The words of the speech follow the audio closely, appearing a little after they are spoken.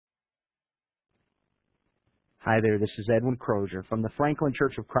Hi there, this is Edwin Crozier from the Franklin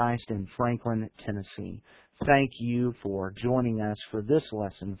Church of Christ in Franklin, Tennessee. Thank you for joining us for this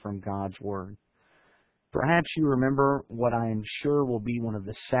lesson from God's Word. Perhaps you remember what I am sure will be one of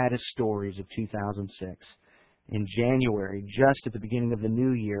the saddest stories of 2006. In January, just at the beginning of the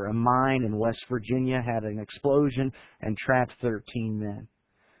new year, a mine in West Virginia had an explosion and trapped 13 men.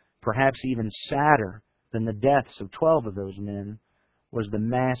 Perhaps even sadder than the deaths of 12 of those men was the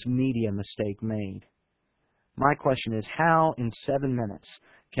mass media mistake made. My question is, how in 7 minutes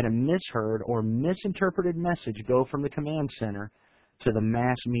can a misheard or misinterpreted message go from the command center to the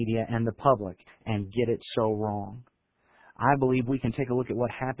mass media and the public and get it so wrong? I believe we can take a look at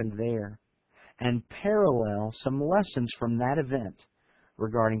what happened there and parallel some lessons from that event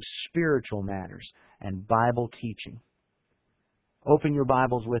regarding spiritual matters and Bible teaching. Open your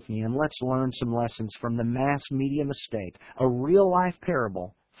Bibles with me and let's learn some lessons from the mass media mistake, a real-life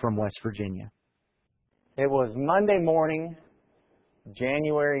parable from West Virginia. It was Monday morning,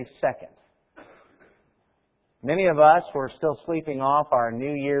 January 2nd. Many of us were still sleeping off our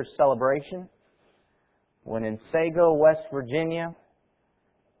New Year's celebration when in Sago, West Virginia,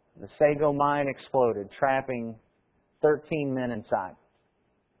 the Sago mine exploded, trapping 13 men inside.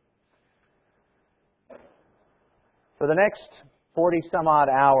 For the next 40-some-odd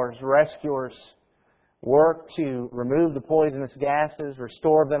hours, rescuers worked to remove the poisonous gases,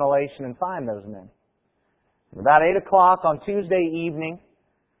 restore ventilation, and find those men. About 8 o'clock on Tuesday evening,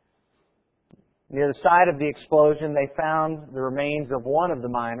 near the site of the explosion, they found the remains of one of the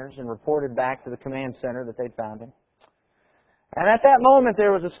miners and reported back to the command center that they'd found him. And at that moment,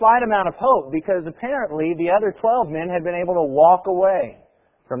 there was a slight amount of hope because apparently the other 12 men had been able to walk away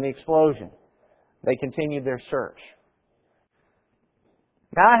from the explosion. They continued their search.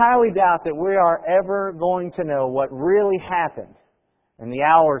 Now, I highly doubt that we are ever going to know what really happened in the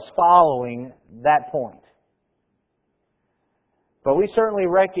hours following that point. But we certainly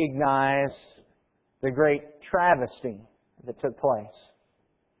recognize the great travesty that took place.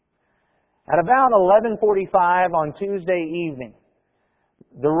 At about 11:45 on Tuesday evening,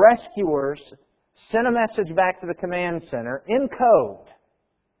 the rescuers sent a message back to the command center in code.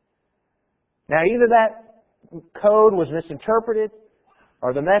 Now, either that code was misinterpreted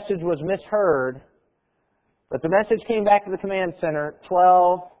or the message was misheard, but the message came back to the command center,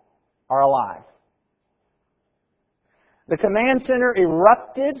 12 are alive. The command center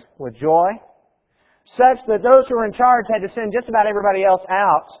erupted with joy, such that those who were in charge had to send just about everybody else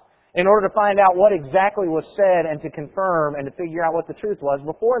out in order to find out what exactly was said and to confirm and to figure out what the truth was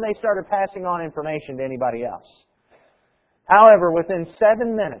before they started passing on information to anybody else. However, within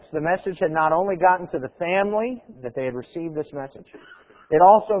 7 minutes, the message had not only gotten to the family that they had received this message, it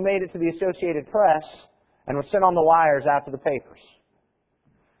also made it to the Associated Press and was sent on the wires out to the papers.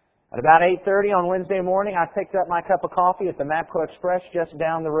 At about 8:30 on Wednesday morning, I picked up my cup of coffee at the Mapco Express just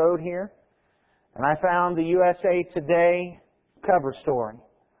down the road here, and I found the USA Today cover story.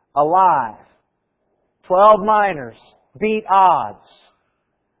 Alive. 12 miners beat odds.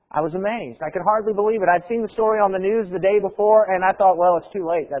 I was amazed. I could hardly believe it. I'd seen the story on the news the day before, and I thought, well, it's too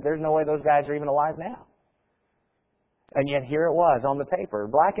late. There's no way those guys are even alive now. And yet here it was on the paper,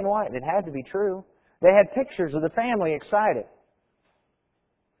 black and white. It had to be true. They had pictures of the family excited.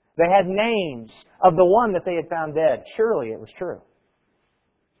 They had names of the one that they had found dead. Surely it was true.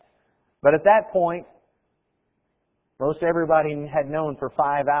 But at that point, most everybody had known for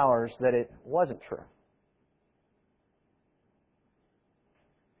 5 hours that it wasn't true.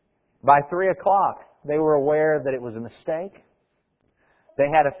 By 3 o'clock, they were aware that it was a mistake. They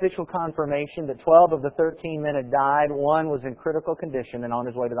had official confirmation that 12 of the 13 men had died. One was in critical condition and on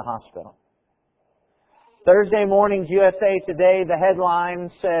his way to the hospital. Thursday morning's USA Today, the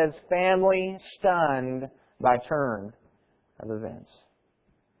headline says, "Family stunned by turn of events."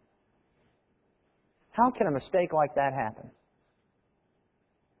 How can a mistake like that happen?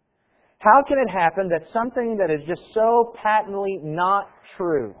 How can it happen that something that is just so patently not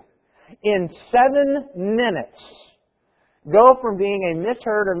true, in 7 minutes, go from being a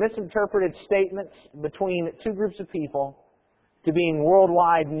misheard or misinterpreted statement between two groups of people to being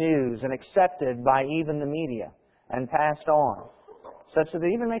worldwide news and accepted by even the media and passed on, such that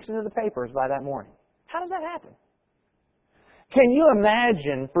it even makes it into the papers by that morning? How does that happen? Can you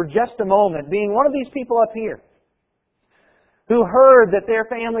imagine for just a moment being one of these people up here who heard that their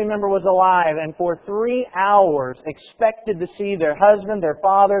family member was alive and for 3 hours expected to see their husband, their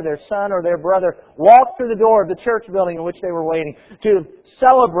father, their son, or their brother walk through the door of the church building in which they were waiting, to have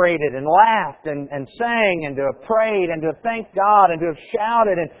celebrated and laughed and sang and to have prayed and to have thanked God and to have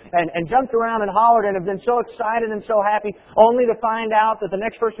shouted and jumped around and hollered and have been so excited and so happy, only to find out that the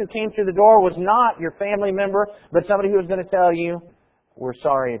next person who came through the door was not your family member, but somebody who was going to tell you, "We're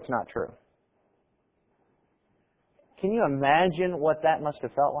sorry, it's not true." Can you imagine what that must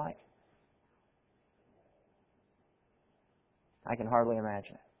have felt like? I can hardly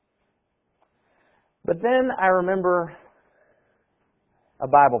imagine it. But then I remember a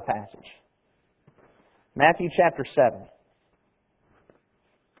Bible passage. Matthew chapter 7.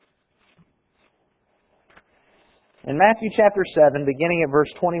 In Matthew chapter 7, beginning at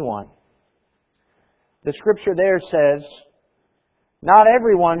verse 21, the Scripture there says, "Not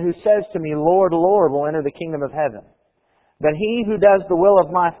everyone who says to me, 'Lord, Lord,' will enter the kingdom of heaven, but he who does the will of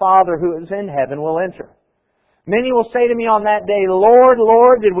my Father who is in heaven will enter. Many will say to me on that day, 'Lord,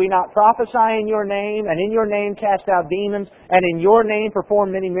 Lord, did we not prophesy in your name, and in your name cast out demons, and in your name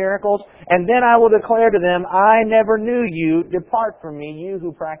perform many miracles?' And then I will declare to them, 'I never knew you. Depart from me, you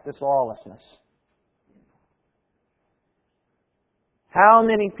who practice lawlessness.'" How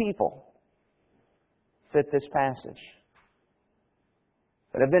many people fit this passage?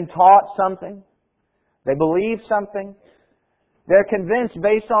 That have been taught something, they believe something, they're convinced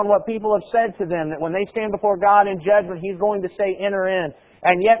based on what people have said to them that when they stand before God in judgment, He's going to say, "Enter in."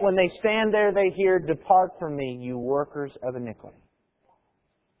 And yet when they stand there, they hear, "Depart from me, you workers of iniquity."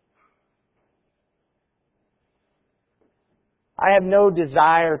 I have no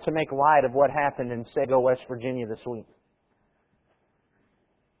desire to make light of what happened in Sago, West Virginia this week.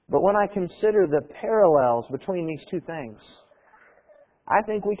 But when I consider the parallels between these two things, I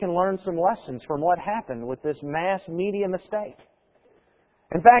think we can learn some lessons from what happened with this mass media mistake.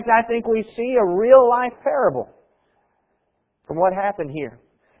 In fact, I think we see a real-life parable from what happened here.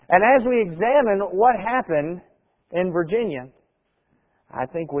 And as we examine what happened in Virginia, I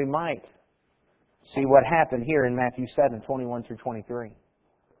think we might see what happened here in Matthew 7, 21 through 23.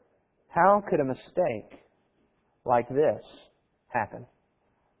 How could a mistake like this happen?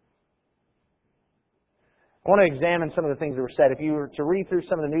 I want to examine some of the things that were said. If you were to read through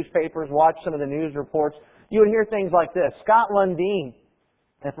some of the newspapers, watch some of the news reports, you would hear things like this. Scott Lundeen,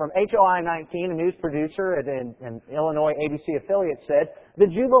 from HOI 19, a news producer at an Illinois ABC affiliate, said, "The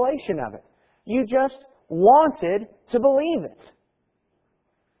jubilation of it. You just wanted to believe it."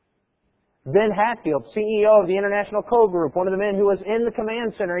 Ben Hatfield, CEO of the International Code Group, one of the men who was in the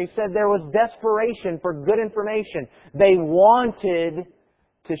command center, he said there was desperation for good information. They wanted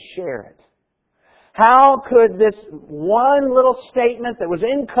to share it. How could this one little statement that was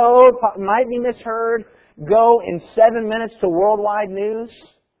in code, might be misheard, go in 7 minutes to worldwide news?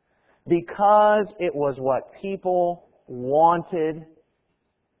 Because it was what people wanted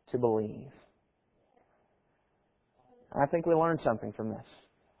to believe. I think we learned something from this.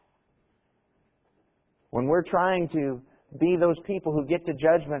 When we're trying to be those people who get to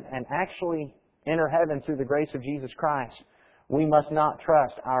judgment and actually enter heaven through the grace of Jesus Christ, we must not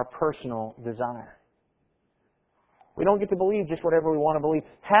trust our personal desire. We don't get to believe just whatever we want to believe.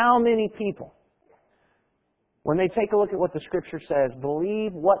 How many people, when they take a look at what the Scripture says,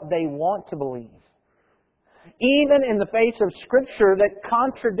 believe what they want to believe? Even in the face of Scripture that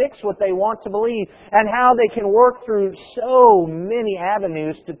contradicts what they want to believe, and how they can work through so many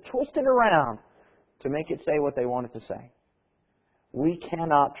avenues to twist it around to make it say what they want it to say. We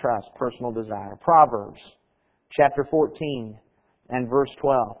cannot trust personal desire. Proverbs chapter 14 and verse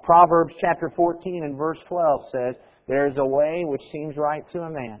 12. Proverbs chapter 14 and verse 12 says, "There is a way which seems right to a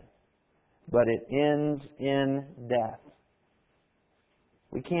man, but it ends in death."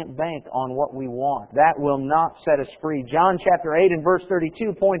 We can't bank on what we want. That will not set us free. John chapter 8 and verse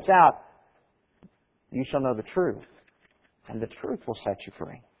 32 points out, "You shall know the truth, and the truth will set you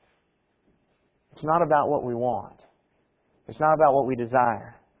free." It's not about what we want. It's not about what we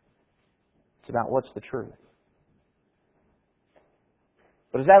desire. It's about what's the truth.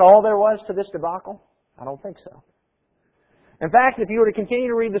 But is that all there was to this debacle? I don't think so. In fact, if you were to continue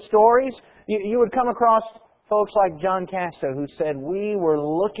to read the stories, you would come across folks like John Casto who said, "We were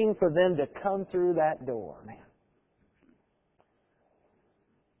looking for them to come through that door, man."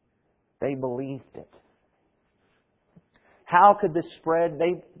 They believed it. How could this spread?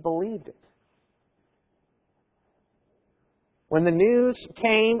 They believed it. When the news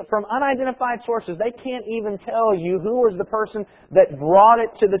came from unidentified sources, they can't even tell you who was the person that brought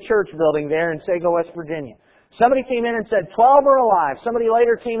it to the church building there in Sago, West Virginia. Somebody came in and said 12 are alive. Somebody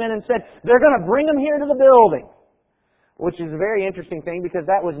later came in and said they're going to bring them here to the building. which is a very interesting thing because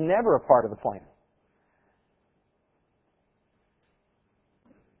that was never a part of the plan.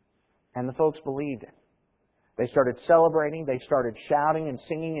 And the folks believed it. They started celebrating. They started shouting and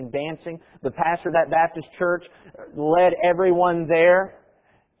singing and dancing. The pastor of that Baptist church led everyone there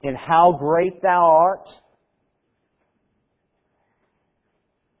in how great thou art.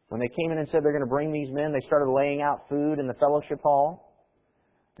 When they came in and said they're going to bring these men, they started laying out food in the fellowship hall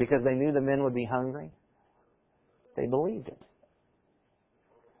because they knew the men would be hungry. They believed it.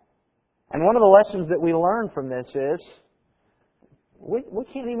 And one of the lessons that we learn from this is we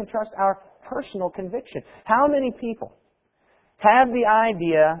can't even trust our personal conviction. How many people have the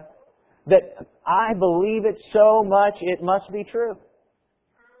idea that I believe it so much it must be true?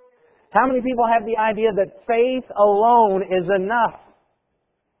 How many people have the idea that faith alone is enough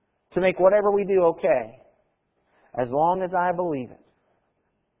to make whatever we do okay, as long as I believe it?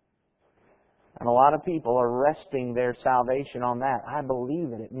 And a lot of people are resting their salvation on that. I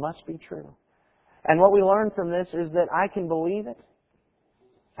believe it. It must be true. And what we learn from this is that I can believe it,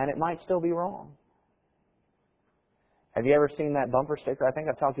 and it might still be wrong. Have you ever seen that bumper sticker? I think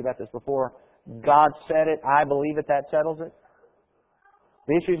I've talked to you about this before. God said it, I believe it, that settles it.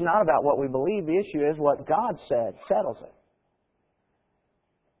 The issue is not about what we believe. The issue is what God said settles it.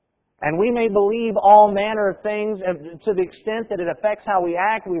 And we may believe all manner of things to the extent that it affects how we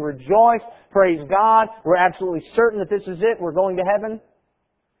act. We rejoice, praise God. We're absolutely certain that this is it. We're going to heaven.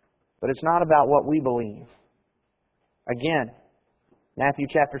 But it's not about what we believe. Again, Matthew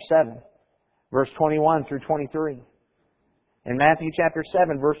chapter 7, verse 21 through 23. In Matthew chapter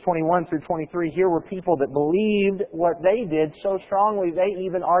 7, verse 21 through 23, here were people that believed what they did so strongly they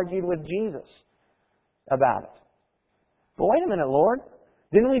even argued with Jesus about it. But wait a minute, Lord.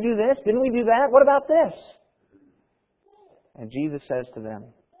 Didn't we do this? Didn't we do that? What about this? And Jesus says to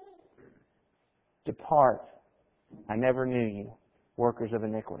them, Depart, I never knew you, workers of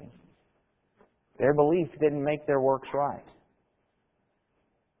iniquity. Their belief didn't make their works right.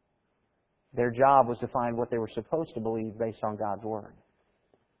 Their job was to find what they were supposed to believe based on God's Word.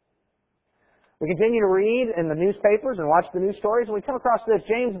 We continue to read in the newspapers and watch the news stories, and we come across this.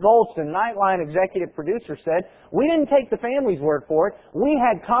 James Goldston, Nightline executive producer, said, We didn't take the family's word for it. We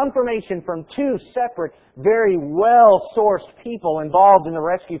had confirmation from two separate, very well-sourced people involved in the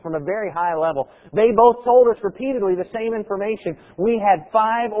rescue from a very high level. They both told us repeatedly the same information. We had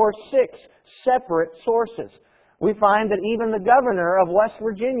 5 or 6 separate sources. We find that even the governor of West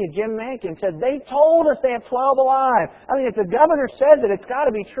Virginia, Jim Mankin, said, They told us they have 12 alive. I mean, if the governor says it, it's got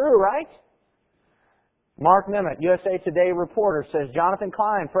to be true, right? Mark Nemeth, USA Today reporter, says Jonathan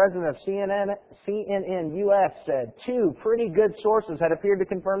Klein, president of CNN US, said 2 pretty good sources had appeared to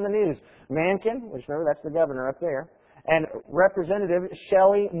confirm the news. Mankin, which remember that's the governor up there, and Representative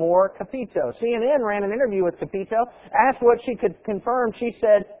Shelley Moore Capito. CNN ran an interview with Capito, asked what she could confirm. She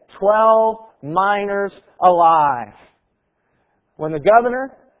said 12 miners alive. When the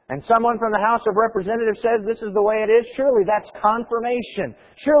governor and someone from the House of Representatives says this is the way it is, surely that's confirmation.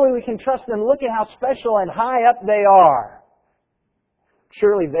 Surely we can trust them. Look at how special and high up they are.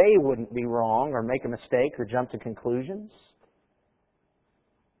 Surely they wouldn't be wrong or make a mistake or jump to conclusions.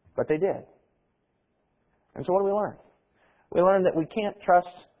 But they did. And so what do we learn? We learn that we can't trust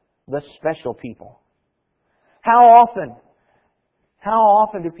the special people. How often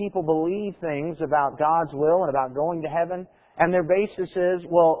do people believe things about God's will and about going to heaven, and their basis is,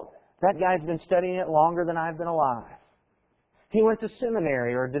 well, that guy's been studying it longer than I've been alive. He went to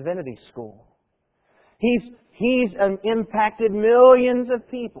seminary or divinity school. He's impacted millions of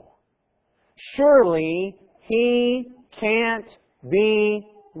people. Surely he can't be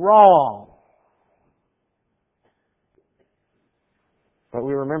wrong. But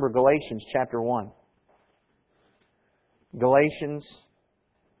we remember Galatians chapter 1. Galatians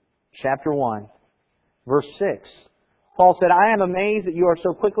chapter 1, verse 6. Paul said, I am amazed that you are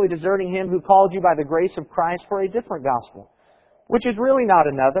so quickly deserting Him who called you by the grace of Christ for a different gospel, which is really not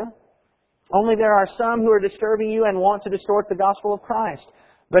another. Only there are some who are disturbing you and want to distort the gospel of Christ.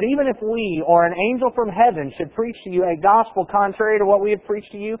 But even if we or an angel from heaven should preach to you a gospel contrary to what we have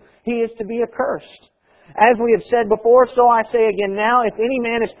preached to you, he is to be accursed. As we have said before, so I say again now, if any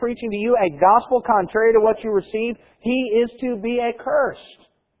man is preaching to you a gospel contrary to what you received, he is to be accursed.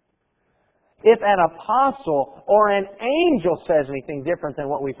 If an apostle or an angel says anything different than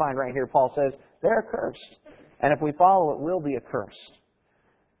what we find right here, Paul says, they're accursed. And if we follow it, we'll be accursed.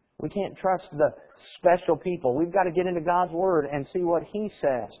 We can't trust the special people. We've got to get into God's Word and see what He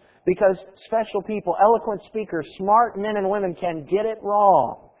says. Because special people, eloquent speakers, smart men and women can get it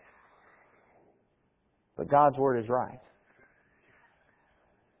wrong. But God's Word is right.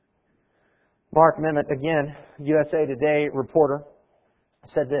 Mark Memmott, again, USA Today reporter,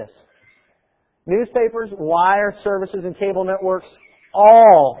 said this: newspapers, wire services, and cable networks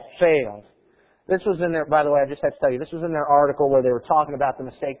all failed. This was in their, by the way, I just had to tell you, this was in their article where they were talking about the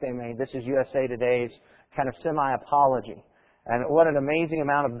mistake they made. This is USA Today's kind of semi-apology. And what an amazing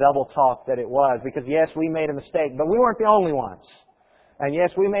amount of double talk that it was. Because yes, we made a mistake, but we weren't the only ones. And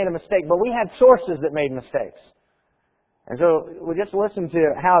yes, we made a mistake, but we had sources that made mistakes. And so we just listened to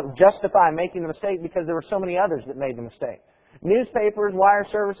how to justify making the mistake because there were so many others that made the mistake. Newspapers, wire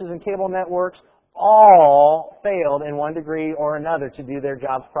services, and cable networks all failed in one degree or another to do their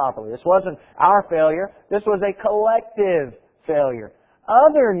jobs properly. This wasn't our failure. This was a collective failure.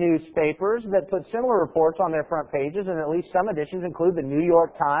 Other newspapers that put similar reports on their front pages, and at least some editions, include the New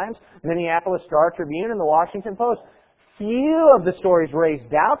York Times, Minneapolis Star-Tribune, and the Washington Post. Few of the stories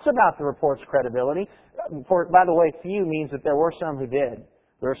raised doubts about the report's credibility. By the way, few means that there were some who did.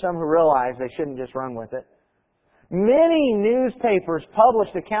 There were some who realized they shouldn't just run with it. Many newspapers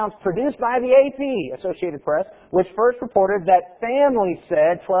published accounts produced by the AP, Associated Press, which first reported that families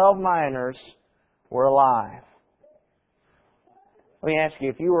said 12 minors were alive. Let me ask you,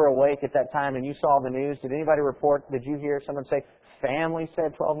 if you were awake at that time and you saw the news, did anybody report, did you hear someone say, family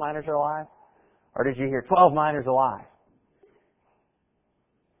said 12 minors are alive? Or did you hear 12 minors alive?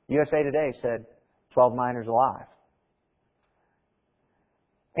 USA Today said 12 minors alive.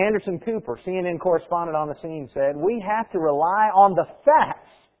 Anderson Cooper, CNN correspondent on the scene, said, we have to rely on the facts.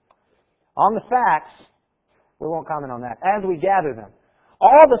 On the facts, we won't comment on that, as we gather them.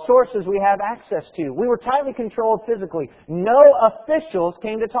 All the sources we have access to. We were tightly controlled physically. No officials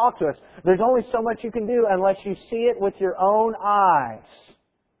came to talk to us. There's only so much you can do unless you see it with your own eyes.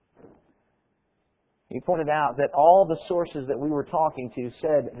 He pointed out that all the sources that we were talking to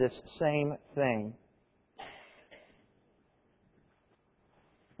said this same thing.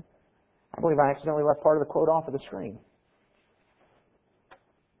 I believe I accidentally left part of the quote off of the screen.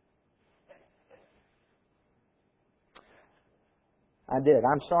 I did.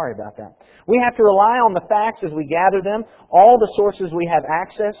 I'm sorry about that. We have to rely on the facts as we gather them, all the sources we have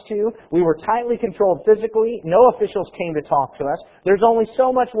access to. We were tightly controlled physically. No officials came to talk to us. There's only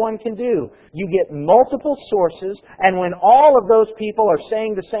so much one can do. You get multiple sources, and when all of those people are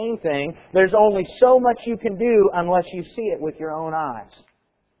saying the same thing, there's only so much you can do unless you see it with your own eyes.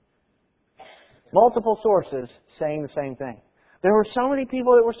 Multiple sources saying the same thing. There were so many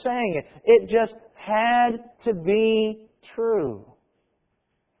people that were saying it. It just had to be true.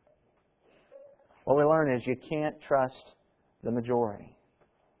 What we learn is you can't trust the majority.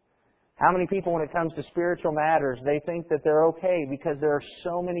 How many people, when it comes to spiritual matters, they think that they're okay because there are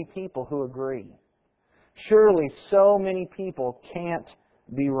so many people who agree. Surely so many people can't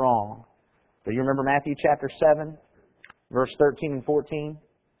be wrong. Do you remember Matthew chapter 7, verse 13 and 14?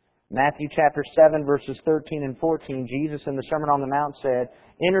 Matthew chapter 7, verses 13 and 14, Jesus in the Sermon on the Mount said,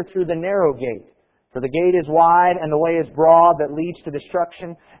 enter through the narrow gate. For the gate is wide and the way is broad that leads to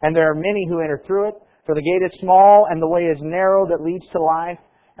destruction, and there are many who enter through it. For the gate is small and the way is narrow that leads to life,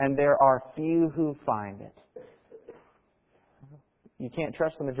 and there are few who find it. You can't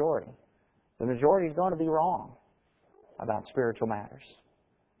trust the majority. The majority is going to be wrong about spiritual matters.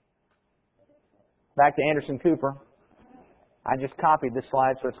 Back to Anderson Cooper. I just copied this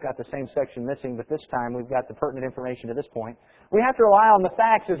slide so it's got the same section missing, but this time we've got the pertinent information to this point. We have to rely on the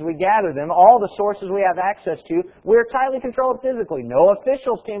facts as we gather them, all the sources we have access to. We're tightly controlled physically. No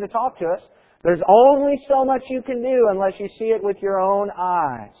officials came to talk to us. There's only so much you can do unless you see it with your own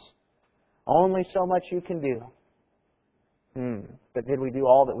eyes. Only so much you can do. But did we do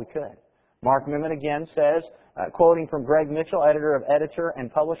all that we could? Mark Memmott again says, quoting from Greg Mitchell, editor of Editor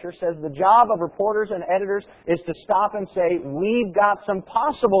and Publisher, says, the job of reporters and editors is to stop and say, we've got some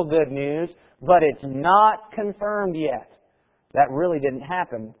possible good news, but it's not confirmed yet. That really didn't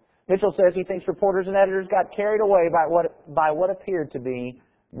happen. Mitchell says he thinks reporters and editors got carried away by what appeared to be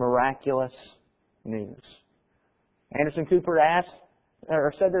miraculous news. Anderson Cooper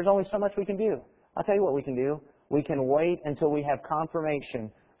said there's only so much we can do. I'll tell you what we can do. We can wait until we have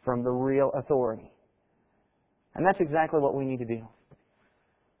confirmation from the real authority. And that's exactly what we need to do.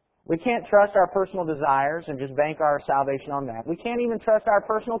 We can't trust our personal desires and just bank our salvation on that. We can't even trust our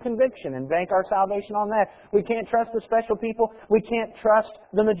personal conviction and bank our salvation on that. We can't trust the special people. We can't trust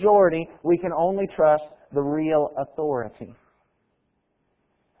the majority. We can only trust the real authority.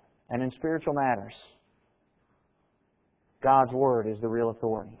 And in spiritual matters, God's Word is the real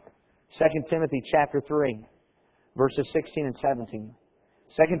authority. 2 Timothy chapter 3, verses 16 and 17.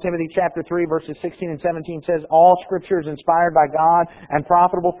 2 Timothy chapter 3, verses 16 and 17 says, all Scripture is inspired by God and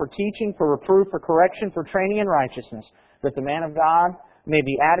profitable for teaching, for reproof, for correction, for training in righteousness, that the man of God may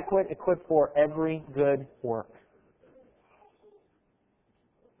be adequate, equipped for every good work.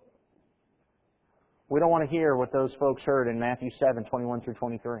 We don't want to hear what those folks heard in Matthew 7, 21 through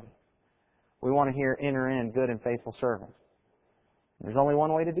 23. We want to hear, enter in, good and faithful servant. There's only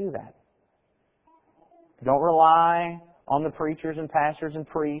one way to do that. Don't rely on the preachers and pastors and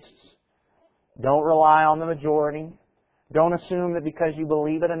priests. Don't rely on the majority. Don't assume that because you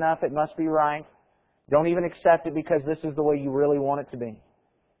believe it enough it must be right. Don't even accept it because this is the way you really want it to be.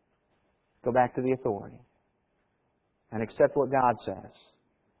 Go back to the authority and accept what God says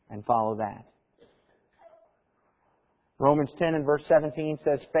and follow that. Romans 10 and verse 17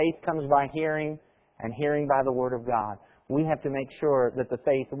 says, faith comes by hearing, and hearing by the Word of God. We have to make sure that the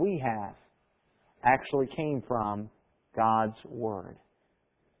faith we have actually came from God's Word.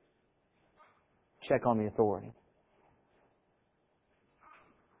 Check on the authority.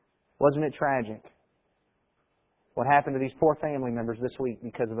 Wasn't it tragic what happened to these poor family members this week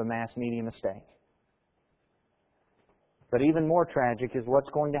because of a mass media mistake? But even more tragic is what's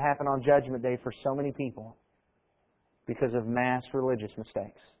going to happen on Judgment Day for so many people because of mass religious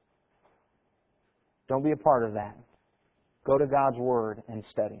mistakes. Don't be a part of that. Go to God's Word and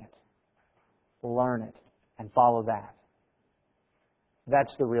study it. Learn it and follow that.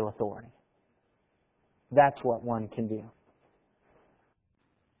 That's the real authority. That's what one can do.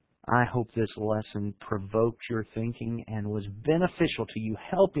 I hope this lesson provoked your thinking and was beneficial to you,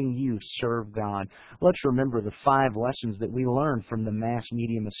 helping you serve God. Let's remember the 5 lessons that we learned from the mass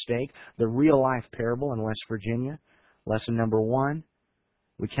media mistake, the real-life parable in West Virginia. Lesson number 1,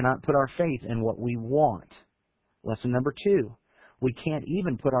 we cannot put our faith in what we want. Lesson number 2, we can't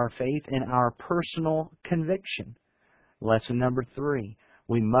even put our faith in our personal conviction. Lesson number 3,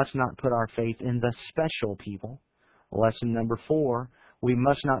 we must not put our faith in the special people. Lesson number 4, we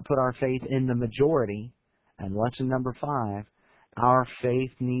must not put our faith in the majority. And lesson number 5, our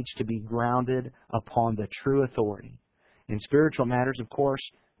faith needs to be grounded upon the true authority. In spiritual matters, of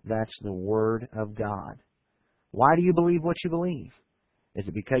course, that's the Word of God. Why do you believe what you believe? Is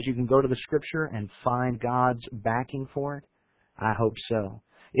it because you can go to the Scripture and find God's backing for it? I hope so.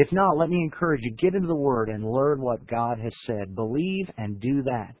 If not, let me encourage you, get into the Word and learn what God has said. Believe and do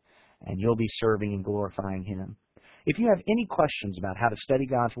that, and you'll be serving and glorifying Him. If you have any questions about how to study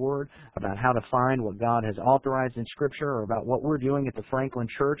God's Word, about how to find what God has authorized in Scripture, or about what we're doing at the Franklin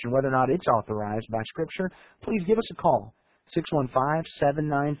Church and whether or not it's authorized by Scripture, please give us a call,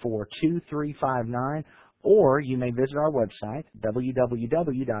 615-794-2359, or you may visit our website,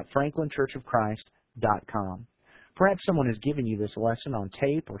 www.franklinchurchofchrist.com. Perhaps someone has given you this lesson on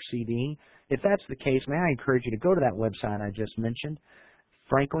tape or CD. If that's the case, may I encourage you to go to that website I just mentioned,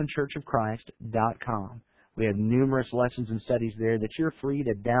 franklinchurchofchrist.com. We have numerous lessons and studies there that you're free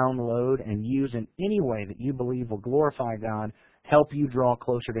to download and use in any way that you believe will glorify God, help you draw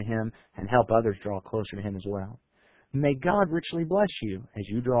closer to Him, and help others draw closer to Him as well. May God richly bless you as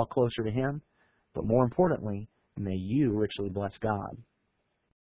you draw closer to Him, but more importantly, may you richly bless God.